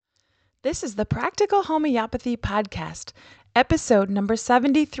This is the Practical Homeopathy Podcast, episode number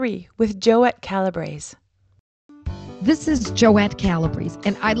 73 with Joette Calabrese. This is Joette Calabrese,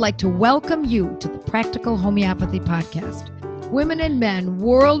 and I'd like to welcome you to the Practical Homeopathy Podcast. Women and men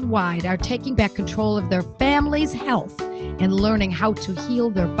worldwide are taking back control of their family's health and learning how to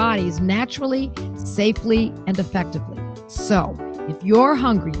heal their bodies naturally, safely, and effectively. So, if you're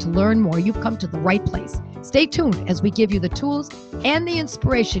hungry to learn more, you've come to the right place. Stay tuned as we give you the tools and the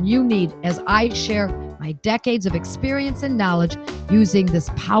inspiration you need as I share my decades of experience and knowledge using this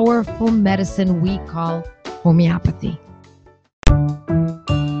powerful medicine we call homeopathy.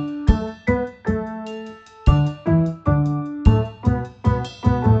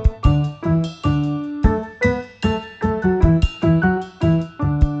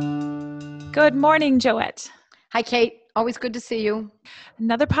 Good morning, Joette. Hi, Kate. Always good to see you.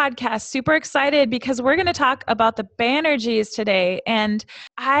 Another podcast. Super excited because we're going to talk about the Banerjis today. And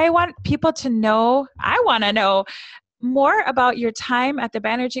I want to know more about your time at the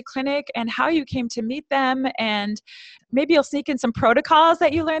Banerjee Clinic and how you came to meet them. And maybe you'll sneak in some protocols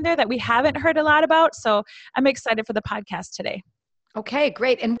that you learned there that we haven't heard a lot about. So I'm excited for the podcast today. Okay,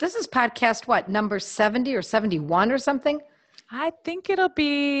 great. And this is podcast, what, number 70 or 71 or something? I think it'll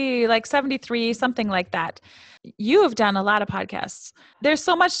be like 73, something like that. You have done a lot of podcasts. There's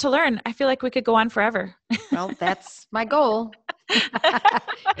so much to learn. I feel like we could go on forever. Well, that's my goal.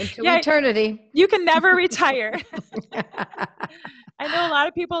 Into eternity. You can never retire. I know a lot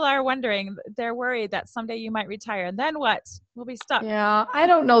of people are wondering, they're worried that someday you might retire. And then what? We'll be stuck. Yeah, I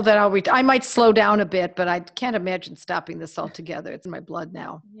don't know that I'll retire. I might slow down a bit, but I can't imagine stopping this altogether. It's in my blood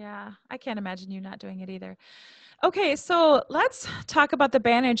now. Yeah, I can't imagine you not doing it either. Okay, so let's talk about the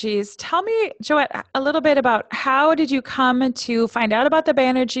Banerjis. Tell me, Joette, a little bit about how did you come to find out about the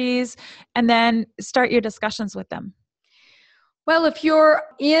Banerjis and then start your discussions with them? Well, if you're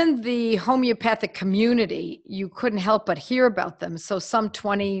in the homeopathic community, you couldn't help but hear about them. So some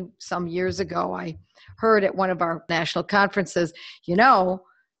 20 some years ago, I heard at one of our national conferences,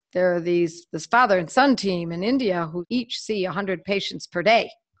 there are this father and son team in India who each see 100 patients per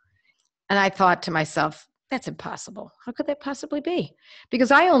day. And I thought to myself, that's impossible. How could that possibly be? Because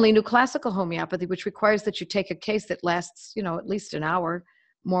I only knew classical homeopathy, which requires that you take a case that lasts, at least an hour,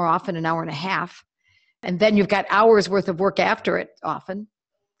 more often an hour and a half. And then you've got hours worth of work after it often.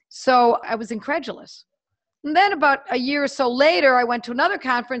 So I was incredulous. And then about a year or so later, I went to another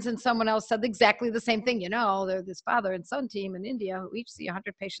conference and someone else said exactly the same thing. They're this father and son team in India who each see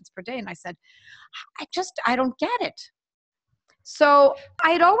 100 patients per day. And I said, I don't get it. So I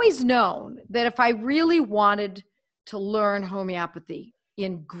had always known that if I really wanted to learn homeopathy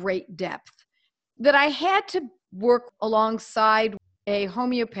in great depth, that I had to work alongside a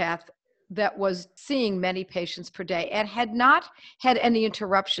homeopath that was seeing many patients per day and had not had any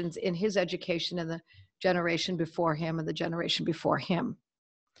interruptions in his education in the generation before him and the generation before him.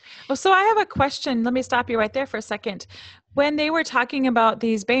 Well, so I have a question. Let me stop you right there for a second. When they were talking about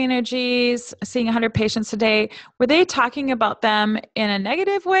these Banerjis, seeing 100 patients a day, were they talking about them in a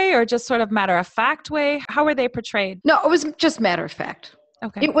negative way or just sort of matter-of-fact way? How were they portrayed? No, it was just matter of fact.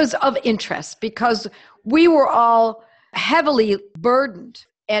 Okay. It was of interest because we were all heavily burdened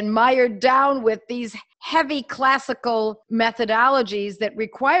and mired down with these heavy classical methodologies that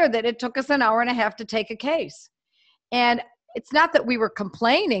require that it took us an hour and a half to take a case. And it's not that we were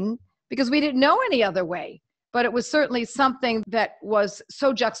complaining because we didn't know any other way, but it was certainly something that was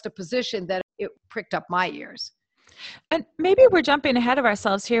so juxtaposition that it pricked up my ears. And maybe we're jumping ahead of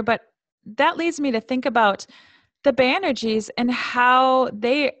ourselves here, but that leads me to think about the Banerjis and how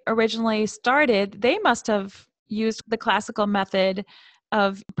they originally started. They must have used the classical method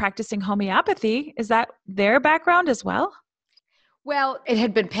of practicing homeopathy. Is that their background as well? Well, it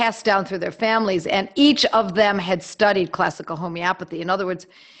had been passed down through their families, and each of them had studied classical homeopathy. In other words,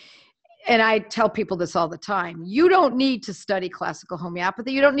 and I tell people this all the time, you don't need to study classical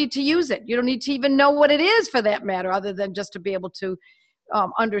homeopathy. You don't need to use it. You don't need to even know what it is for that matter, other than just to be able to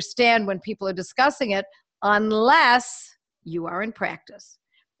understand when people are discussing it, unless you are in practice.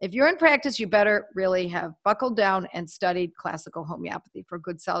 If you're in practice, you better really have buckled down and studied classical homeopathy for a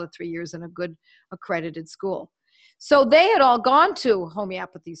good solid 3 years in a good accredited school. So they had all gone to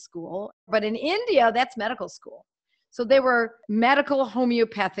homeopathy school, but in India, that's medical school. So they were medical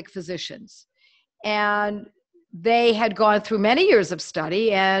homeopathic physicians. And they had gone through many years of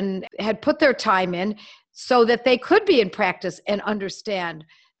study and had put their time in so that they could be in practice and understand.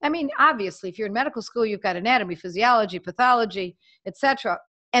 I mean, obviously, if you're in medical school, you've got anatomy, physiology, pathology, etc.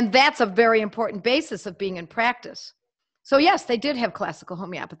 And that's a very important basis of being in practice. So yes, they did have classical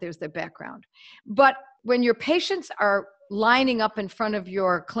homeopathy as their background. But when your patients are lining up in front of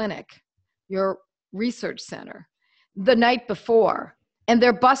your clinic your research center the night before, and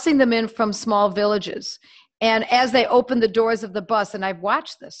they're busing them in from small villages. And as they open the doors of the bus, and I've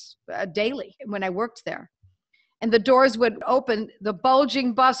watched this daily when I worked there, and the doors would open, the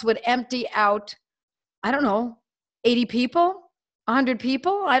bulging bus would empty out, I don't know, 80 people, 100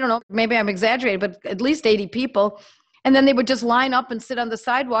 people. I don't know, maybe I'm exaggerating, but at least 80 people. And then they would just line up and sit on the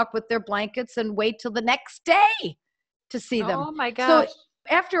sidewalk with their blankets and wait till the next day to see them. Oh my So gosh.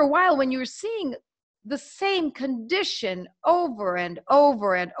 after a while, when you're seeing the same condition over and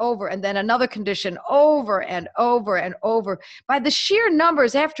over and over, and then another condition over and over and over, by the sheer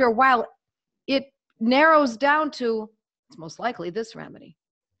numbers, after a while, it narrows down to, it's most likely this remedy.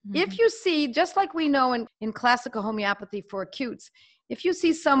 If you see, just like we know in classical homeopathy for acutes, if you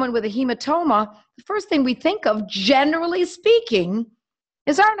see someone with a hematoma, the first thing we think of, generally speaking,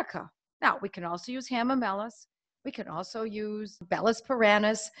 is arnica. Now, we can also use hamamelis. We can also use Bellis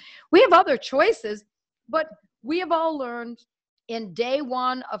pyranus. We have other choices, but we have all learned in day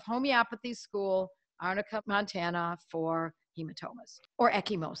one of homeopathy school, arnica montana for hematomas or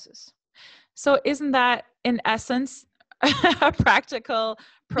ecchymosis. So isn't that in essence a practical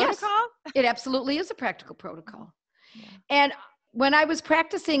protocol? Yes, it absolutely is a practical protocol. Yeah. And when I was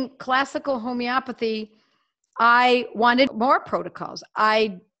practicing classical homeopathy, I wanted more protocols.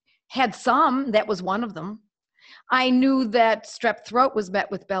 I had some, that was one of them. I knew that strep throat was met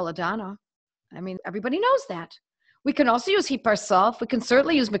with belladonna. I mean, everybody knows that. We can also use hepar sulf. We can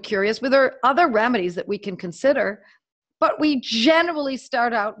certainly use mercurius. There are other remedies that we can consider. But we generally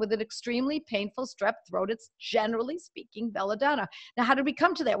start out with an extremely painful strep throat. It's generally speaking belladonna. Now, how did we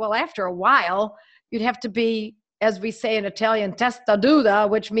come to that? Well, after a while, you'd have to be, as we say in Italian, testaduda,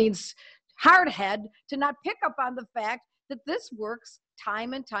 which means hard head, to not pick up on the fact that this works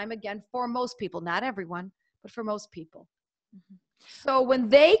time and time again for most people. Not everyone, but for most people. Mm-hmm. So when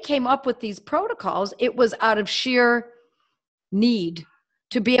they came up with these protocols, it was out of sheer need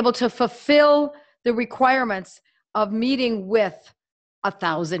to be able to fulfill the requirements of meeting with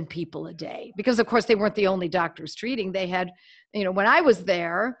 1,000 people a day. Because of course they weren't the only doctors treating. They had, when I was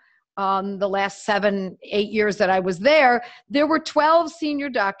there, the last 7-8 years that I was there were 12 senior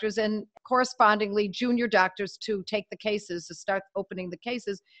doctors and correspondingly junior doctors to take the cases, to start opening the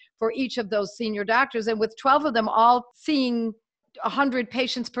cases for each of those senior doctors. And with 12 of them all seeing 100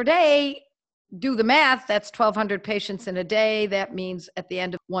 patients per day, do the math, that's 1,200 patients in a day. That means at the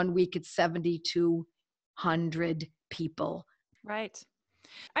end of 1 week, it's 7,200 people. Right.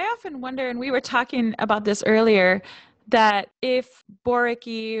 I often wonder, and we were talking about this earlier, that if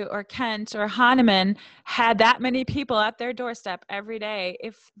Boricke or Kent or Hahnemann had that many people at their doorstep every day,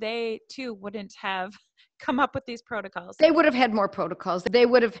 if they too wouldn't have come up with these protocols. They would have had more protocols. They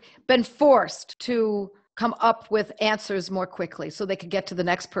would have been forced to come up with answers more quickly so they could get to the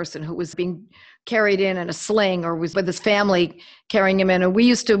next person who was being carried in a sling or was with his family carrying him in. And we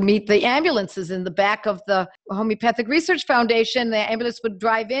used to meet the ambulances in the back of the Homeopathic Research Foundation. The ambulance would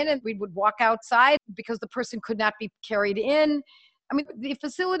drive in and we would walk outside because the person could not be carried in. I mean, the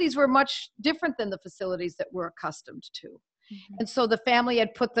facilities were much different than the facilities that we're accustomed to. Mm-hmm. And so the family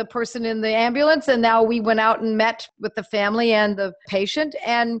had put the person in the ambulance, and now we went out and met with the family and the patient,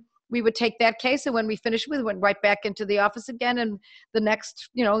 and we would take that case, and when we finished with it, went right back into the office again, and the next,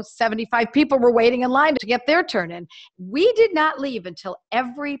 75 people were waiting in line to get their turn in. We did not leave until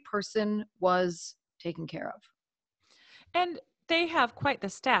every person was taken care of. And they have quite the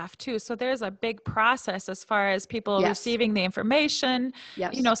staff too. So there's a big process as far as people receiving the information.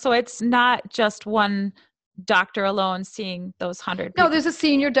 Yes. So it's not just one doctor alone seeing those 100 people. No, there's a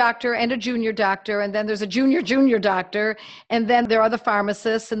senior doctor and a junior doctor, and then there's a junior doctor, and then there are the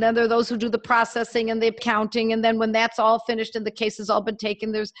pharmacists, and then there are those who do the processing and the accounting, and then when that's all finished and the case has all been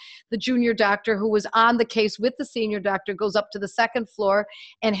taken, there's the junior doctor who was on the case with the senior doctor, goes up to the second floor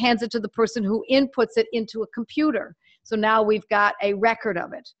and hands it to the person who inputs it into a computer. So now we've got a record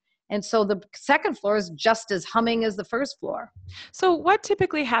of it. And so the second floor is just as humming as the first floor. So what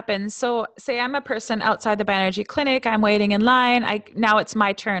typically happens? So say I'm a person outside the Banerjis clinic, I'm waiting in line. Now it's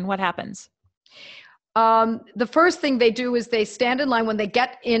my turn. What happens? The first thing they do is they stand in line when they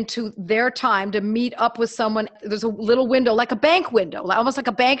get into their time to meet up with someone. There's a little window, like a bank window, almost like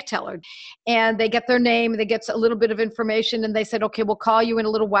a bank teller. And they get their name, they get a little bit of information, and they said, okay, we'll call you in a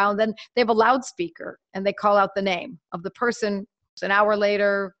little while. And then they have a loudspeaker, and they call out the name of the person. An hour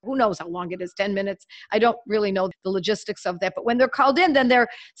later, who knows how long it is, 10 minutes. I don't really know the logistics of that. But when they're called in, then they're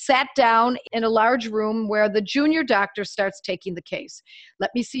sat down in a large room where the junior doctor starts taking the case.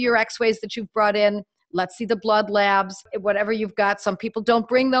 Let me see your x-rays that you've brought in. Let's see the blood labs, whatever you've got. Some people don't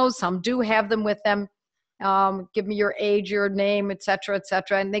bring those. Some do have them with them. give me your age, your name, et cetera, et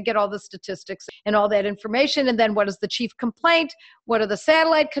cetera. And they get all the statistics and all that information. And then what is the chief complaint? What are the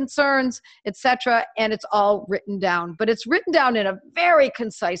satellite concerns, et cetera? And it's all written down. But it's written down in a very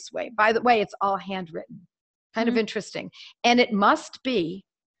concise way. By the way, it's all handwritten. Kind of interesting. And it must be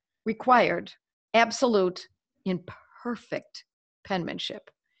required, absolute, in perfect penmanship.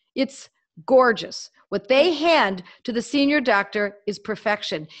 It's gorgeous. What they hand to the senior doctor is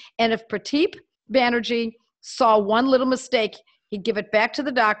perfection. And if Prateep Banerjee saw one little mistake, he'd give it back to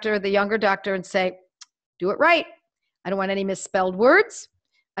the doctor, the younger doctor, and say, do it right. I don't want any misspelled words.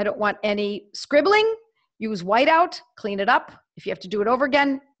 I don't want any scribbling. Use whiteout, clean it up. If you have to do it over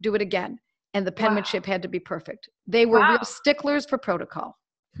again, do it again. And the penmanship had to be perfect. They were real sticklers for protocol.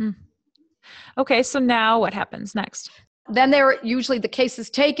 Okay, so now what happens next? Then usually the case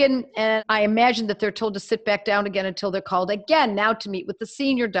is taken, and I imagine that they're told to sit back down again until they're called again now to meet with the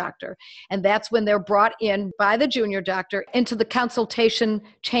senior doctor. And that's when they're brought in by the junior doctor into the consultation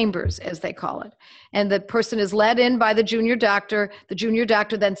chambers, as they call it. And the person is led in by the junior doctor. The junior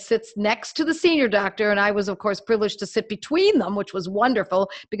doctor then sits next to the senior doctor, and I was, of course, privileged to sit between them, which was wonderful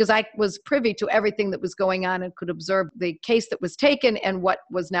because I was privy to everything that was going on and could observe the case that was taken and what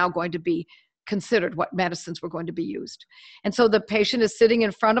was now going to be considered, what medicines were going to be used. And so the patient is sitting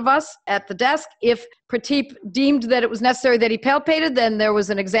in front of us at the desk. If Prateep deemed that it was necessary that he palpated, then there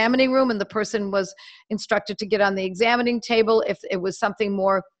was an examining room and the person was instructed to get on the examining table. If it was something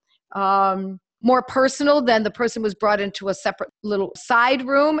more personal, then the person was brought into a separate little side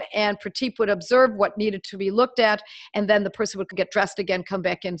room and Prateep would observe what needed to be looked at. And then the person would get dressed again, come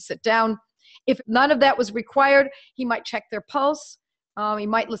back in, sit down. If none of that was required, he might check their pulse. He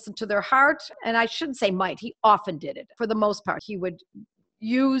might listen to their heart, and I shouldn't say might, he often did it. For the most part, he would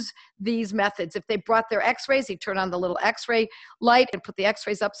use these methods. If they brought their x-rays, he'd turn on the little x-ray light and put the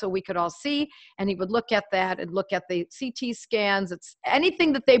x-rays up so we could all see, and he would look at that and look at the CT scans. It's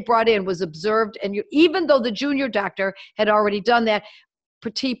anything that they brought in was observed, and even though the junior doctor had already done that,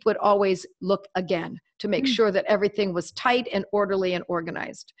 Prateep would always look again to make sure that everything was tight and orderly and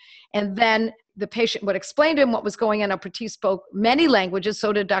organized. And then the patient would explain to him what was going on. Now, Prateep spoke many languages,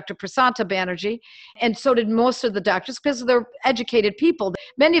 so did Dr. Prasanta Banerjee, and so did most of the doctors because they're educated people.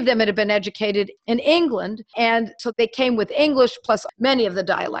 Many of them had been educated in England, and so they came with English plus many of the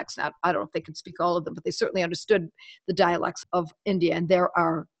dialects. Now, I don't know if they could speak all of them, but they certainly understood the dialects of India, and there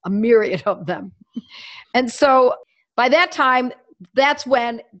are a myriad of them. And so by that time, that's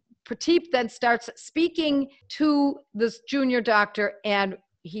when Prateep then starts speaking to this junior doctor, and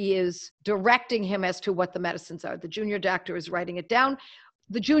he is directing him as to what the medicines are. The junior doctor is writing it down.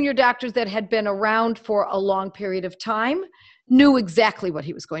 The junior doctors that had been around for a long period of time knew exactly what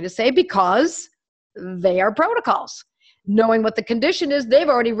he was going to say because they are protocols. Knowing what the condition is, they've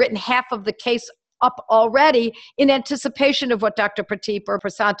already written half of the case up already in anticipation of what Dr. Prateep or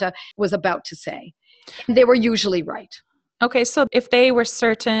Prasanta was about to say. And they were usually right. Okay, so if they were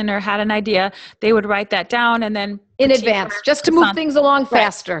certain or had an idea, they would write that down and then in advance, just to move things along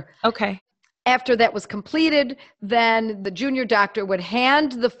faster. Okay. After that was completed, then the junior doctor would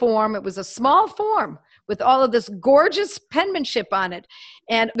hand the form. It was a small form with all of this gorgeous penmanship on it.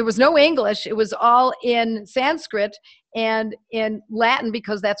 And there was no English. It was all in Sanskrit and in Latin,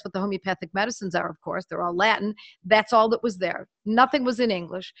 because that's what the homeopathic medicines are, of course. They're all Latin. That's all that was there. Nothing was in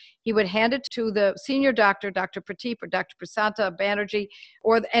English. He would hand it to the senior doctor, Dr. Prateep or Dr. Prasanta Banerjee,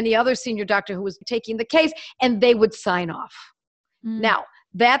 or any other senior doctor who was taking the case, and they would sign off. Now,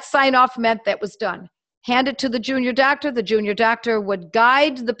 that sign off meant that was done. Hand it to the junior doctor. The junior doctor would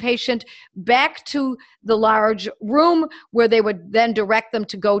guide the patient back to the large room where they would then direct them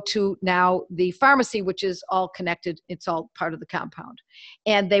to go to now the pharmacy, which is all connected. It's all part of the compound.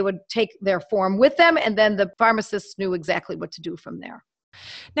 And they would take their form with them, and then the pharmacists knew exactly what to do from there.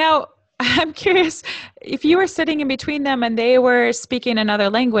 Now, I'm curious, if you were sitting in between them and they were speaking another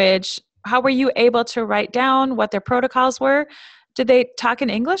language, how were you able to write down what their protocols were? Did they talk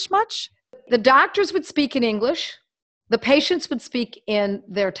in English much? The doctors would speak in English. The patients would speak in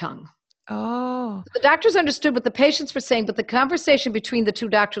their tongue. Oh. The doctors understood what the patients were saying, but the conversation between the two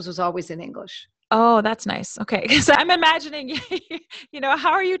doctors was always in English. Oh, that's nice. Okay. So I'm imagining,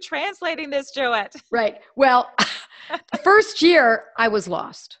 how are you translating this, Joette? Right. Well, the first year I was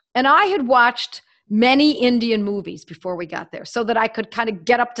lost. And I had watched many Indian movies before we got there so that I could kind of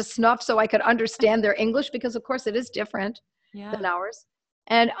get up to snuff so I could understand their English, because of course it is different than ours.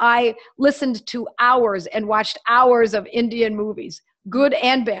 And I listened to hours and watched hours of Indian movies, good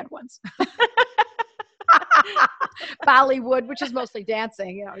and bad ones. Bollywood, which is mostly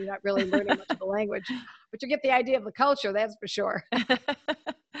dancing, you're not really learning much of the language, but you get the idea of the culture, that's for sure.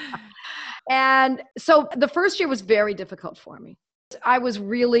 And so the first year was very difficult for me. I was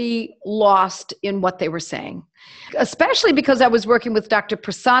really lost in what they were saying, especially because I was working with Dr.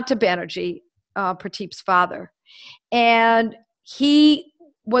 Prasanta Banerjee, Prateep's father. And he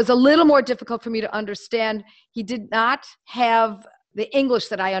was a little more difficult for me to understand. He did not have the English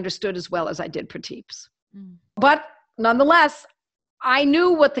that I understood as well as I did Prateep's. But nonetheless, I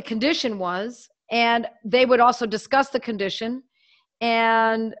knew what the condition was, and they would also discuss the condition.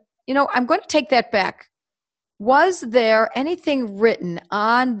 And, I'm going to take that back. Was there anything written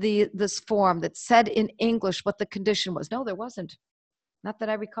on this form that said in English what the condition was? No, there wasn't. Not that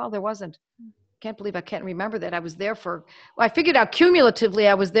I recall, there wasn't. Can't believe I can't remember that. I was there I figured out cumulatively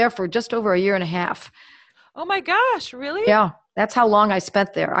I was there for just over a year and a half. Oh my gosh, really? Yeah, that's how long I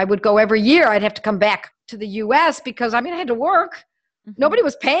spent there. I would go every year. I'd have to come back to the U.S. because, I had to work. Nobody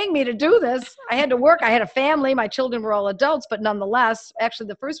was paying me to do this. I had to work. I had a family. My children were all adults, but nonetheless, actually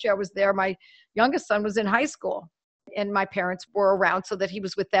the first year I was there, my youngest son was in high school and my parents were around so that he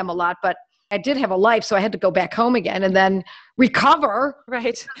was with them a lot. But I did have a life, so I had to go back home again and then recover.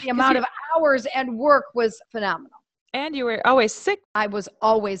 Right. The amount of hours and work was phenomenal. And you were always sick. I was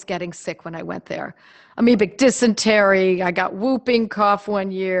always getting sick when I went there. Amoebic dysentery. I got whooping cough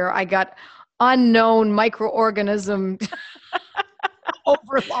one year. I got unknown microorganism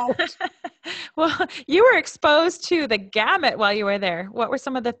overload. Well, you were exposed to the gamut while you were there. What were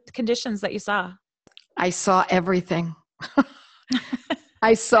some of the conditions that you saw? I saw everything.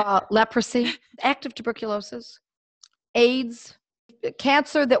 I saw leprosy, active tuberculosis, AIDS,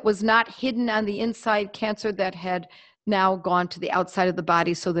 cancer that was not hidden on the inside, cancer that had now gone to the outside of the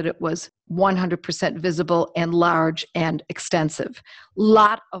body so that it was 100% visible and large and extensive.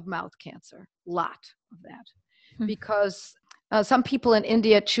 Lot of mouth cancer, lot of that. Because some people in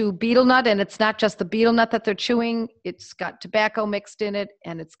India chew betel nut, and it's not just the betel nut that they're chewing. It's got tobacco mixed in it,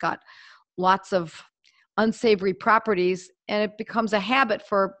 and it's got lots of unsavory properties, and it becomes a habit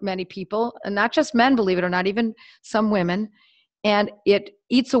for many people, and not just men, believe it or not, even some women. And it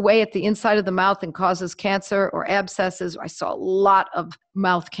eats away at the inside of the mouth and causes cancer or abscesses. I saw a lot of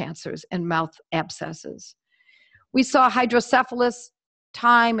mouth cancers and mouth abscesses. We saw hydrocephalus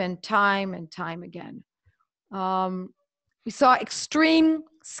time and time and time again. We saw extreme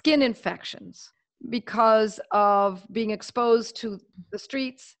skin infections because of being exposed to the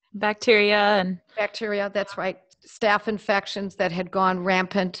streets. Bacteria, that's right. Staph infections that had gone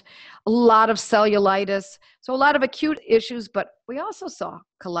rampant. A lot of cellulitis. So a lot of acute issues, but we also saw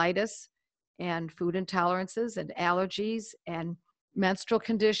colitis and food intolerances and allergies and menstrual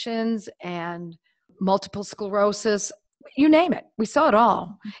conditions and multiple sclerosis. You name it. We saw it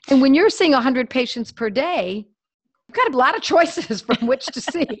all. And when you're seeing 100 patients per day, you've got a lot of choices from which to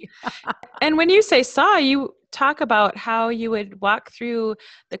see. And when you say saw, you talk about how you would walk through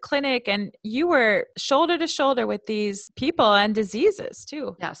the clinic and you were shoulder to shoulder with these people and diseases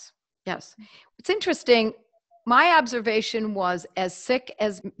too. Yes. It's interesting. My observation was as sick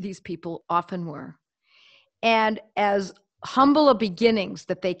as these people often were, and as humble a beginnings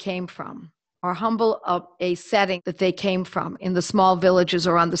that they came from, or humble of a setting that they came from in the small villages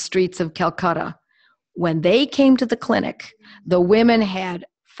or on the streets of Calcutta, when they came to the clinic, the women had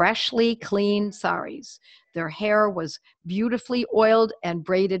freshly clean saris. Their hair was beautifully oiled and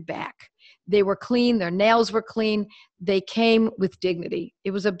braided back. They were clean. Their nails were clean. They came with dignity.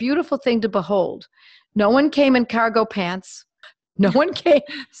 It was a beautiful thing to behold. No one came in cargo pants. No one came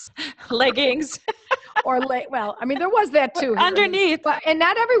leggings well, there was that too. Underneath. And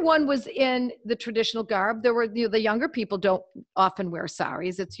not everyone was in the traditional garb. There were the younger people don't often wear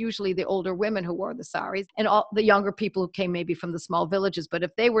saris. It's usually the older women who wore the saris, and all the younger people who came maybe from the small villages. But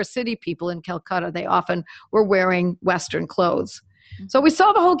if they were city people in Calcutta, they often were wearing Western clothes. So we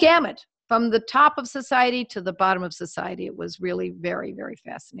saw the whole gamut from the top of society to the bottom of society. It was really very, very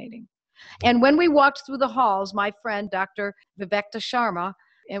fascinating. And when we walked through the halls, my friend, Dr. Vivekta Sharma,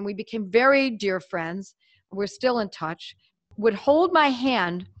 and we became very dear friends, we're still in touch, would hold my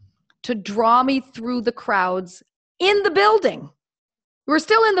hand to draw me through the crowds in the building. We were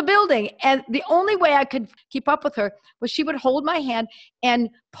still in the building, and the only way I could keep up with her was she would hold my hand and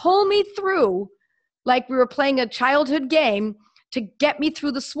pull me through like we were playing a childhood game to get me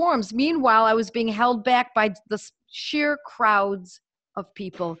through the swarms. Meanwhile, I was being held back by the sheer crowds of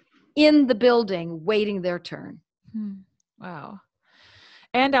people in the building waiting their turn. Wow.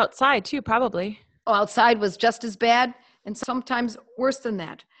 And outside too, probably. Oh, outside was just as bad and sometimes worse than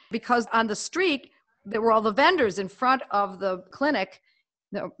that, because on the street, there were all the vendors in front of the clinic,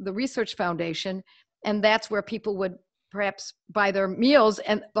 the research foundation, and that's where people would perhaps buy their meals,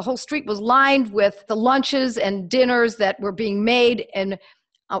 and the whole street was lined with the lunches and dinners that were being made, and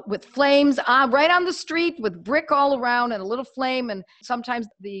with flames right on the street with brick all around and a little flame. And sometimes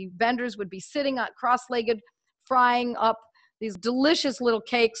the vendors would be sitting on cross-legged, frying up these delicious little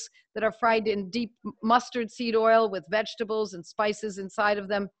cakes that are fried in deep mustard seed oil with vegetables and spices inside of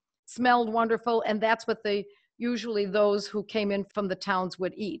them. Smelled wonderful. And that's what usually those who came in from the towns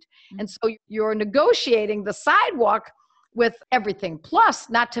would eat. And so you're negotiating the sidewalk with everything. Plus,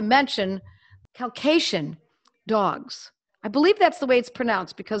 not to mention, Caucasian dogs. I believe that's the way it's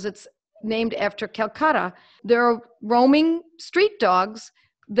pronounced because it's named after Calcutta. There are roaming street dogs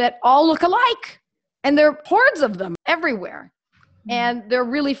that all look alike. And there are hordes of them everywhere. And they're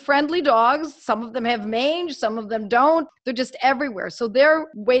really friendly dogs. Some of them have mange, some of them don't. They're just everywhere. So they're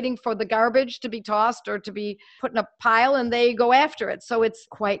waiting for the garbage to be tossed or to be put in a pile, and they go after it. So it's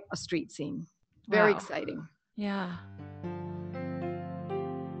quite a street scene. Very exciting. Yeah.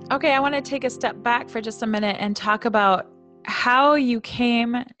 Okay, I want to take a step back for just a minute and talk about how you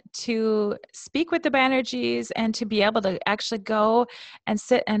came to speak with the Banerjis and to be able to actually go and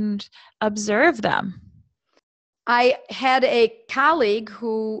sit and observe them. I had a colleague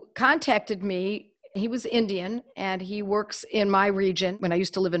who contacted me. He was Indian and he works in my region when I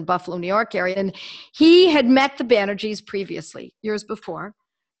used to live in Buffalo, New York area. And he had met the Banerjis previously, years before.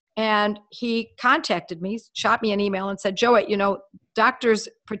 And he contacted me, shot me an email and said, Joey, doctors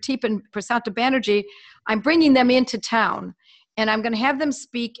Prateep and Prasanta Banerjee, I'm bringing them into town and I'm going to have them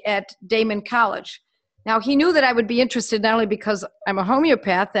speak at Damon College. Now, he knew that I would be interested not only because I'm a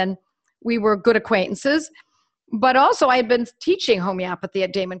homeopath and we were good acquaintances, but also I had been teaching homeopathy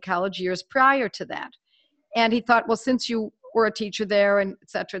at Damon College years prior to that. And he thought, well, since you were a teacher there and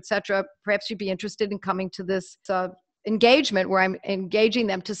et cetera, perhaps you'd be interested in coming to this engagement where I'm engaging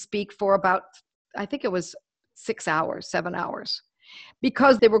them to speak for about, I think it was 7 hours,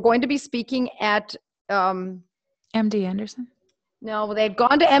 because they were going to be speaking at MD Anderson? No, they had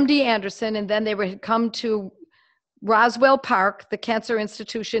gone to MD Anderson and then they had come to Roswell Park, the cancer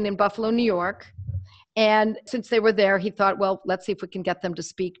institution in Buffalo, New York. And since they were there, he thought, well, let's see if we can get them to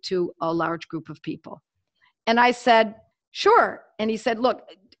speak to a large group of people. And I said, sure. And he said, look,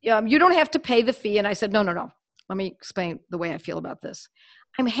 you don't have to pay the fee. And I said, no. Let me explain the way I feel about this.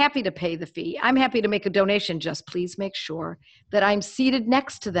 I'm happy to pay the fee. I'm happy to make a donation. Just please make sure that I'm seated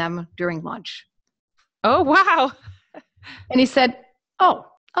next to them during lunch. Oh, wow. And he said, oh,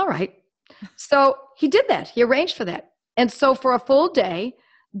 all right. So he did that. He arranged for that. And so for a full day,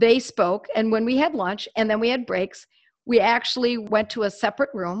 they spoke. And when we had lunch and then we had breaks, we actually went to a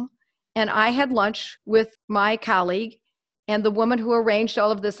separate room. And I had lunch with my colleague and the woman who arranged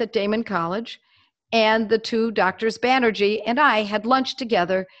all of this at Damon College. And the two doctors, Banerjee and I, had lunch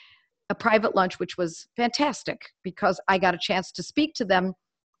together, a private lunch, which was fantastic because I got a chance to speak to them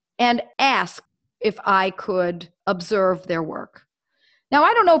and ask if I could observe their work. Now,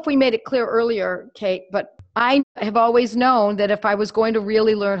 I don't know if we made it clear earlier, Kate, but I have always known that if I was going to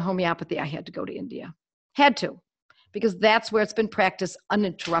really learn homeopathy, I had to go to India. Had to, because that's where it's been practiced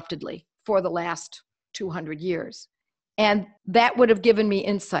uninterruptedly for the last 200 years. And that would have given me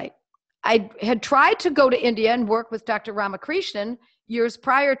insight. I had tried to go to India and work with Dr. Ramakrishnan years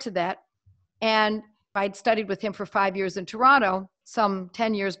prior to that. And I'd studied with him for 5 years in Toronto, some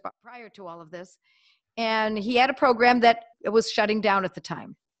 10 years prior to all of this. And he had a program that was shutting down at the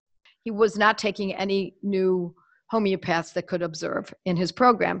time. He was not taking any new homeopaths that could observe in his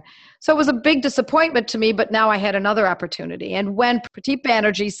program. So it was a big disappointment to me, but now I had another opportunity. And when Prateep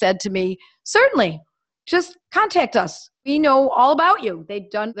Banerjee said to me, certainly, just contact us. We know all about you. They'd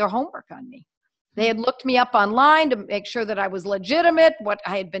done their homework on me. They had looked me up online to make sure that I was legitimate, what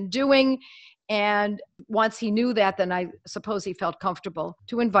I had been doing. And once he knew that, then I suppose he felt comfortable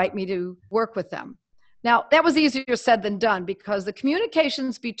to invite me to work with them. Now, that was easier said than done because the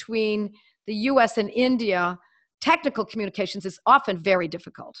communications between the US and India, technical communications, is often very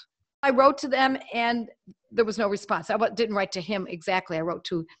difficult. I wrote to them and there was no response. I didn't write to him exactly. I wrote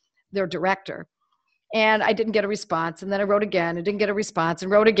to their director. And I didn't get a response. And then I wrote again and didn't get a response and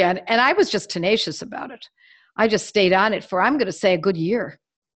wrote again. And I was just tenacious about it. I just stayed on it for, I'm going to say, a good year.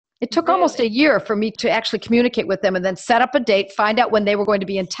 It took almost a year for me to actually communicate with them and then set up a date, find out when they were going to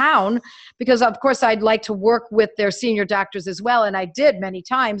be in town. Because, of course, I'd like to work with their senior doctors as well. And I did many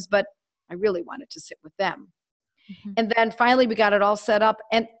times, but I really wanted to sit with them. Mm-hmm. And then finally we got it all set up.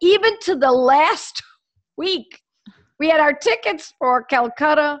 And even to the last week, we had our tickets for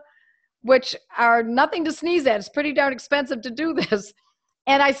Calcutta, which are nothing to sneeze at. It's pretty darn expensive to do this.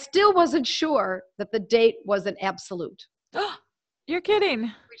 And I still wasn't sure that the date was an absolute. You're kidding.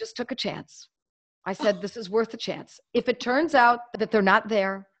 We just took a chance. I said, this is worth a chance. If it turns out that they're not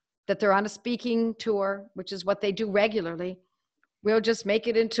there, that they're on a speaking tour, which is what they do regularly, we'll just make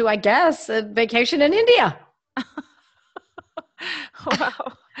it into, I guess, a vacation in India.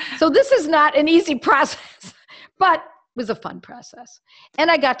 Wow. So this is not an easy process, but it was a fun process.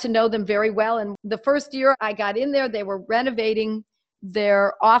 And I got to know them very well. And the first year I got in there, they were renovating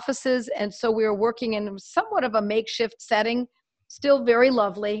their offices. And so we were working in somewhat of a makeshift setting, still very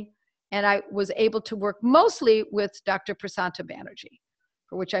lovely. And I was able to work mostly with Dr. Prasanta Banerjee,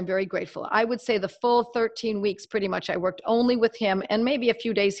 for which I'm very grateful. I would say the full 13 weeks, pretty much, I worked only with him. And maybe a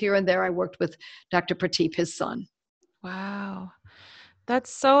few days here and there, I worked with Dr. Prateep, his son. Wow.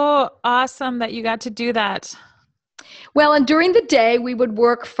 That's so awesome that you got to do that. Well, and during the day, we would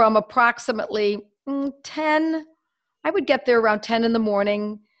work from approximately 10. I would get there around 10 in the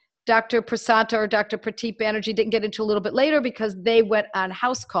morning. Dr. Prasanta or Dr. Prateep Banerjee didn't get into a little bit later because they went on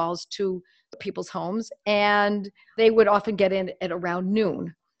house calls to people's homes, and they would often get in at around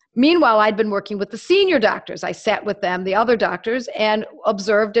noon. Meanwhile, I'd been working with the senior doctors. I sat with them, the other doctors, and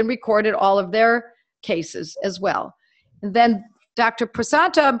observed and recorded all of their cases as well. And then Dr.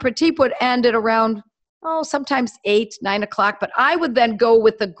 Prasanta and Prateep would end at around, sometimes 8, 9 o'clock. But I would then go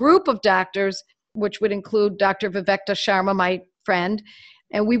with a group of doctors, which would include Dr. Vivekta Sharma, my friend,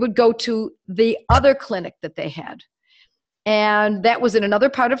 and we would go to the other clinic that they had. And that was in another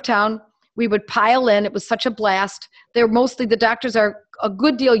part of town. We would pile in. It was such a blast. The doctors are a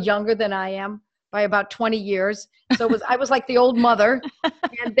good deal younger than I am by about 20 years. So I was like the old mother,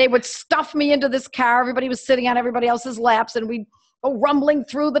 and they would stuff me into this car. Everybody was sitting on everybody else's laps, and we'd go rumbling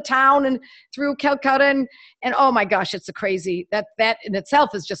through the town and through Calcutta. And oh my gosh, it's a crazy, that in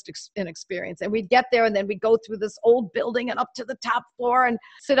itself is just an experience. And we'd get there, and then we'd go through this old building and up to the top floor and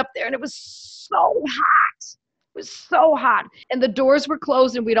sit up there. And it was so hot. It was so hot. And the doors were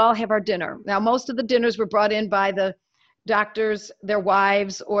closed, and we'd all have our dinner. Now, most of the dinners were brought in by the doctors, their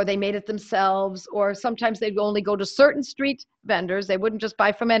wives, or they made it themselves, or sometimes they'd only go to certain street vendors. They wouldn't just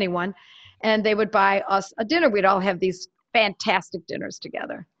buy from anyone, and they would buy us a dinner. We'd all have these fantastic dinners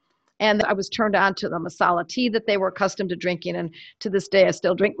together. And I was turned on to the masala tea that they were accustomed to drinking. And to this day, I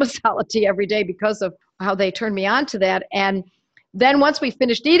still drink masala tea every day because of how they turned me on to that. And then once we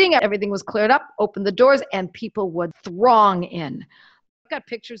finished eating, everything was cleared up, opened the doors, and people would throng in. I've got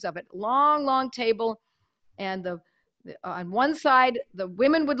pictures of it. Long, long table. And on one side, the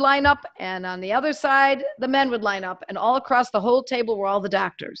women would line up, and on the other side, the men would line up, and all across the whole table were all the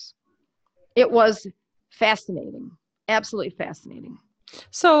doctors. It was fascinating, absolutely fascinating.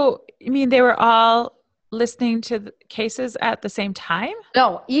 So, you mean they were all listening to the cases at the same time?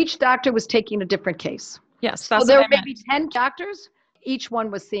 No, each doctor was taking a different case. Yes, so there were maybe 10 doctors. Each one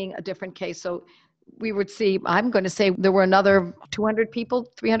was seeing a different case. So we would see, I'm going to say there were another 200 people,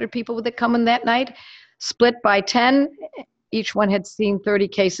 300 people that come in that night. Split by 10, each one had seen 30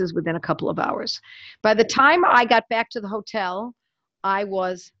 cases within a couple of hours. By the time I got back to the hotel, I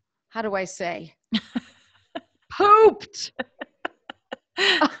was, how do I say, pooped.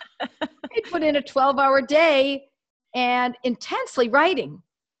 I put in a 12-hour day and intensely writing.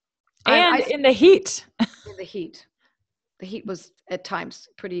 And in the heat. In the heat. The heat was at times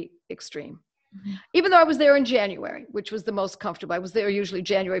pretty extreme. Mm-hmm. Even though I was there in January, which was the most comfortable. I was there usually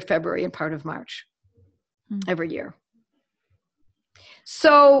January, February, and part of March. Every year.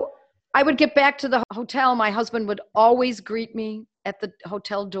 So I would get back to the hotel. My husband would always greet me at the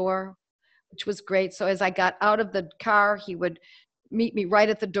hotel door, which was great. So as I got out of the car, he would meet me right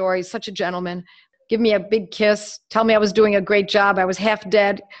at the door. He's such a gentleman. Give me a big kiss. Tell me I was doing a great job. I was half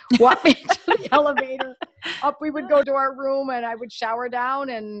dead. Walk me to the elevator. Up we would go to our room, and I would shower down,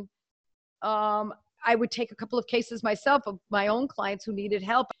 and I would take a couple of cases myself of my own clients who needed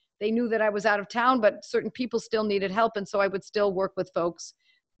help. They knew that I was out of town, but certain people still needed help. And so I would still work with folks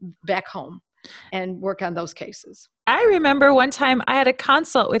back home and work on those cases. I remember one time I had a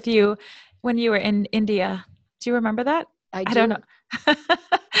consult with you when you were in India. Do you remember that? I don't know.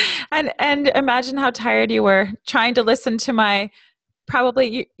 and imagine how tired you were trying to listen to my,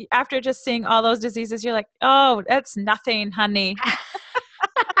 probably after just seeing all those diseases, you're like, oh, that's nothing, honey.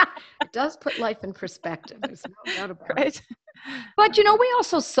 It does put life in perspective. There's no doubt about it. But, we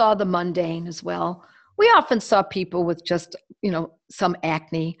also saw the mundane as well. We often saw people with just, some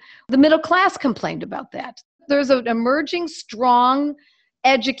acne. The middle class complained about that. There's an emerging, strong,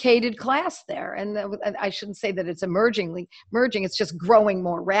 educated class there. And I shouldn't say that it's emerging. It's just growing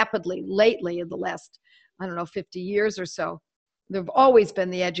more rapidly lately in the last, 50 years or so. There have always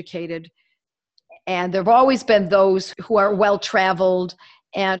been the educated, and there have always been those who are well-traveled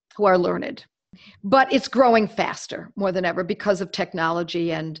and who are learned. But it's growing faster more than ever because of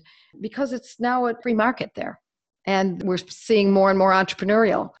technology and because it's now a free market there. And we're seeing more and more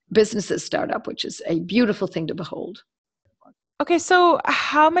entrepreneurial businesses start up, which is a beautiful thing to behold. Okay, so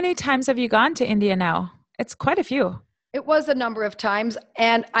how many times have you gone to India now? It's quite a few. It was a number of times,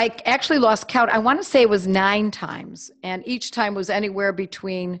 and I actually lost count. I want to say it was 9 times, and each time was anywhere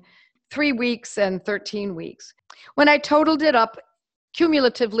between 3 weeks and 13 weeks. When I totaled it up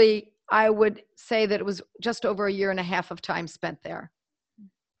cumulatively, I would say that it was just over a year and a half of time spent there.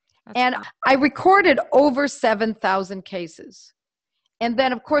 That's And fun. I recorded over 7,000 cases. And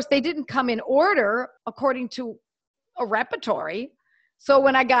then, of course, they didn't come in order according to a repertory. So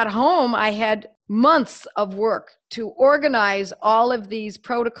when I got home, I had months of work to organize all of these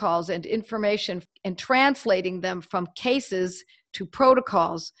protocols and information and translating them from cases to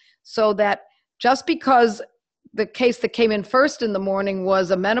protocols so that just because the case that came in first in the morning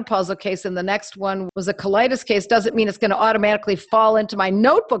was a menopausal case and the next one was a colitis case doesn't mean it's going to automatically fall into my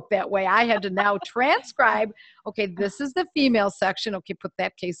notebook that way. I had to now transcribe, okay, this is the female section. Okay, put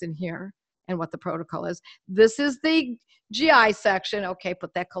that case in here and what the protocol is. This is the GI section. Okay,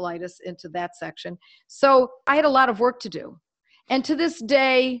 put that colitis into that section. So I had a lot of work to do. And to this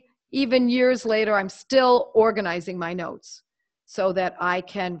day, even years later, I'm still organizing my notes so that I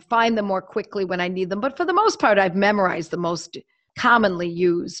can find them more quickly when I need them. But for the most part, I've memorized the most commonly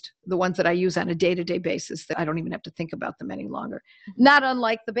used, the ones that I use on a day-to-day basis that I don't even have to think about them any longer. Not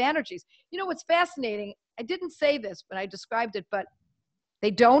unlike the Banerjis. You know, what's fascinating, I didn't say this when I described it, but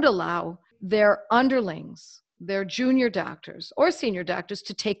they don't allow their underlings, their junior doctors or senior doctors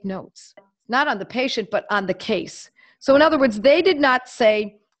to take notes, not on the patient, but on the case. So in other words, they did not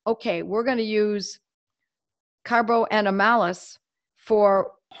say, okay, we're going to use carboanimalus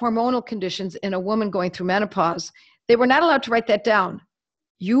for hormonal conditions in a woman going through menopause. They were not allowed to write that down.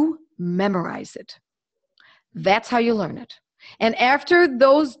 You memorize it. That's how you learn it. And after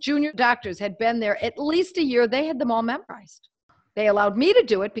those junior doctors had been there at least a year, they had them all memorized. They allowed me to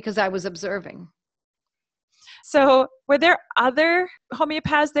do it because I was observing. So, were there other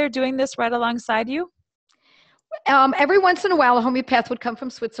homeopaths there doing this right alongside you? Every once in a while, a homeopath would come from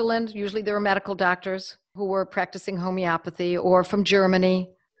Switzerland. Usually there were medical doctors who were practicing homeopathy, or from Germany,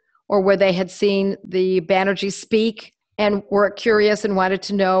 or where they had seen the Banerjis speak and were curious and wanted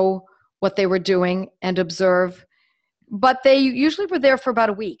to know what they were doing and observe. But they usually were there for about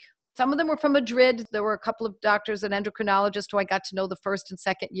a week. Some of them were from Madrid. There were a couple of doctors, an endocrinologist who I got to know the first and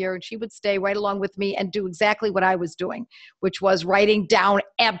second year, and she would stay right along with me and do exactly what I was doing, which was writing down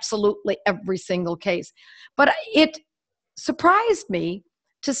absolutely every single case. But it surprised me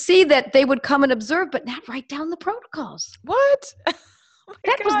to see that they would come and observe, but not write down the protocols. What? Oh my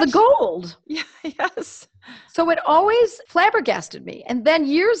That was the gosh. gold. Yeah, yes. So it always flabbergasted me. And then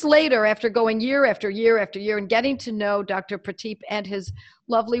years later, after going year after year after year and getting to know Dr. Prateep and his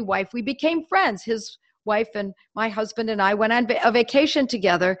lovely wife, we became friends. His wife and my husband and I went on a vacation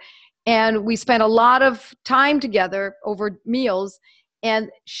together, and we spent a lot of time together over meals. And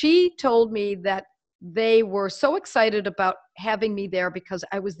she told me that they were so excited about having me there because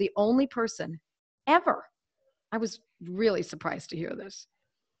I was the only person ever. I was really surprised to hear this.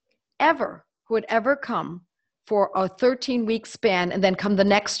 Ever who had ever come for a 13-week span and then come the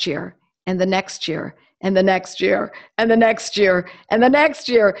next year and the next year and the next year and the next year and the next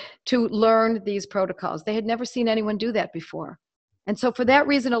year to learn these protocols. They had never seen anyone do that before. And so for that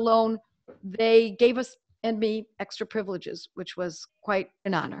reason alone, they gave us and me extra privileges, which was quite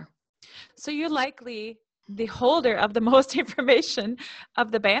an honor. So you're likely the holder of the most information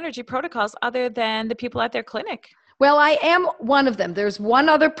of the Banerjee protocols other than the people at their clinic. Well, I am one of them. There's one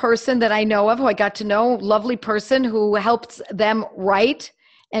other person that I know of who I got to know, lovely person who helps them write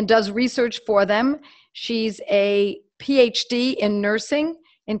and does research for them. She's a PhD in nursing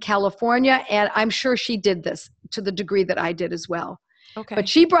in California, and I'm sure she did this to the degree that I did as well. Okay. But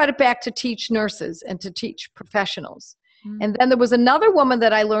she brought it back to teach nurses and to teach professionals. Mm. And then there was another woman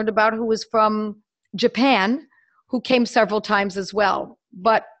that I learned about who was from Japan, who came several times as well.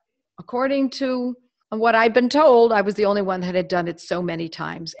 But according to what I'd been told, I was the only one that had done it so many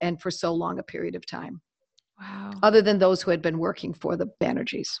times and for so long a period of time. Wow. Other than those who had been working for the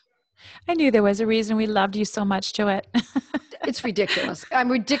Banerjis. I knew there was a reason we loved you so much, Joette. It's ridiculous. I'm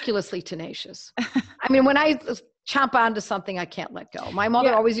ridiculously tenacious. I mean, when I chomp onto something, I can't let go. My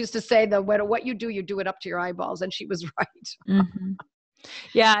mother always used to say that no matter what you do it up to your eyeballs. And she was right. Mm-hmm.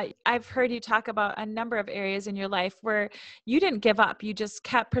 Yeah, I've heard you talk about a number of areas in your life where you didn't give up. You just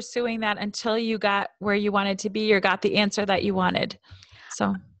kept pursuing that until you got where you wanted to be or got the answer that you wanted.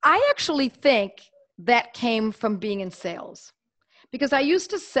 So I actually think that came from being in sales, because I used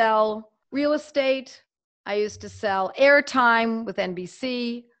to sell real estate. I used to sell airtime with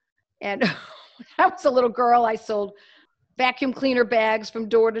NBC. And when I was a little girl, I sold vacuum cleaner bags from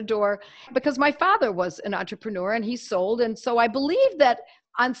door to door, because my father was an entrepreneur and he sold. And so I believe that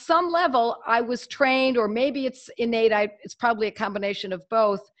on some level I was trained, or maybe it's innate, it's probably a combination of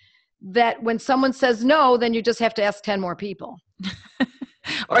both, that when someone says no, then you just have to ask 10 more people.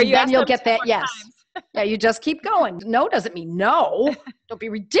 Or and you then ask you'll them get 10 that more yes. times. Yeah, you just keep going. No doesn't mean no. Don't be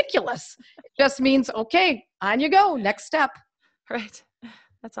ridiculous. It just means, okay, on you go, next step. Right.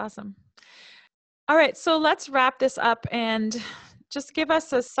 That's awesome. All right, so let's wrap this up and just give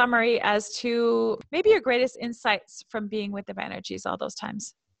us a summary as to maybe your greatest insights from being with the Banerjis all those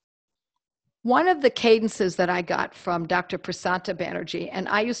times. One of the cadences that I got from Dr. Prasanta Banerjee, and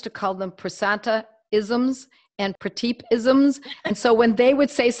I used to call them Prasanta-isms and Prateep-isms. And so when they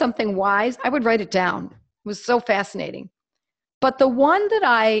would say something wise, I would write it down. It was so fascinating. But the one that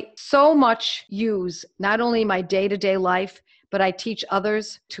I so much use, not only in my day-to-day life, but I teach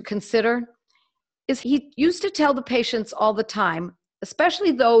others to consider, is he used to tell the patients all the time,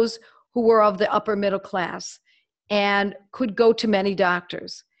 especially those who were of the upper middle class and could go to many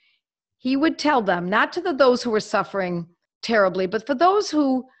doctors. He would tell them, not to those who were suffering terribly, but for those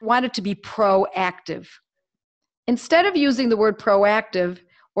who wanted to be proactive. Instead of using the word proactive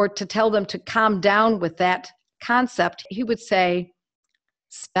or to tell them to calm down with that concept, he would say,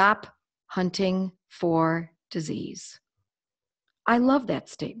 stop hunting for disease. I love that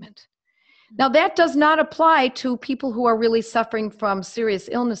statement. Now, that does not apply to people who are really suffering from serious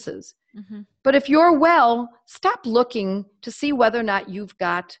illnesses. Mm-hmm. But if you're well, stop looking to see whether or not you've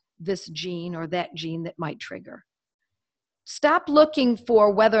got this gene or that gene that might trigger. Stop looking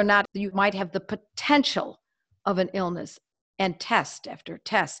for whether or not you might have the potential of an illness, and test after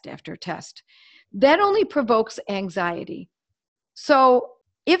test after test. That only provokes anxiety. So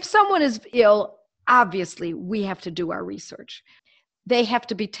if someone is ill, obviously we have to do our research. They have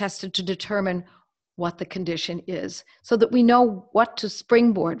to be tested to determine what the condition is so that we know what to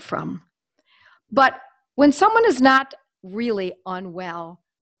springboard from. But when someone is not really unwell,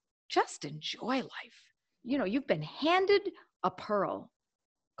 just enjoy life. You know, you've been handed a pearl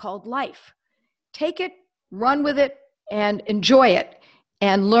called life. Take it, run with it, and enjoy it,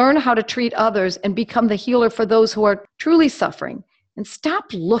 and learn how to treat others and become the healer for those who are truly suffering. And stop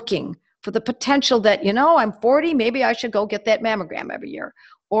looking for the potential that, you know, I'm 40, maybe I should go get that mammogram every year.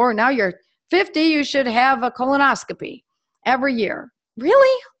 Or now you're 50, you should have a colonoscopy every year.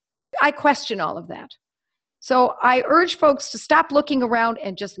 Really? I question all of that. So I urge folks to stop looking around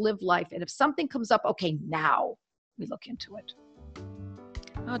and just live life. And if something comes up, okay, now we look into it.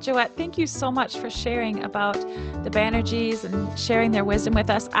 Well, Joette, thank you so much for sharing about the Banerjis and sharing their wisdom with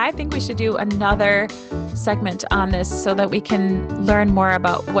us. I think we should do another segment on this so that we can learn more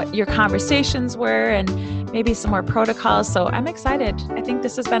about what your conversations were and maybe some more protocols. So I'm excited. I think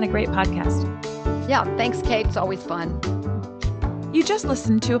this has been a great podcast. Yeah, thanks, Kate. It's always fun. You just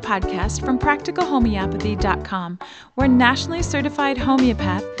listened to a podcast from practicalhomeopathy.com, where nationally certified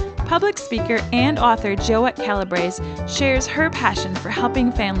homeopath, public speaker, and author Joette Calabrese shares her passion for helping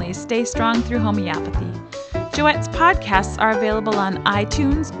families stay strong through homeopathy. Joette's podcasts are available on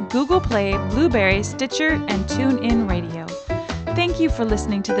iTunes, Google Play, Blueberry, Stitcher, and TuneIn Radio. Thank you for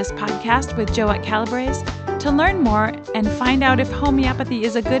listening to this podcast with Joette Calabrese. To learn more and find out if homeopathy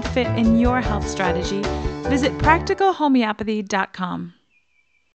is a good fit in your health strategy, visit practicalhomeopathy.com.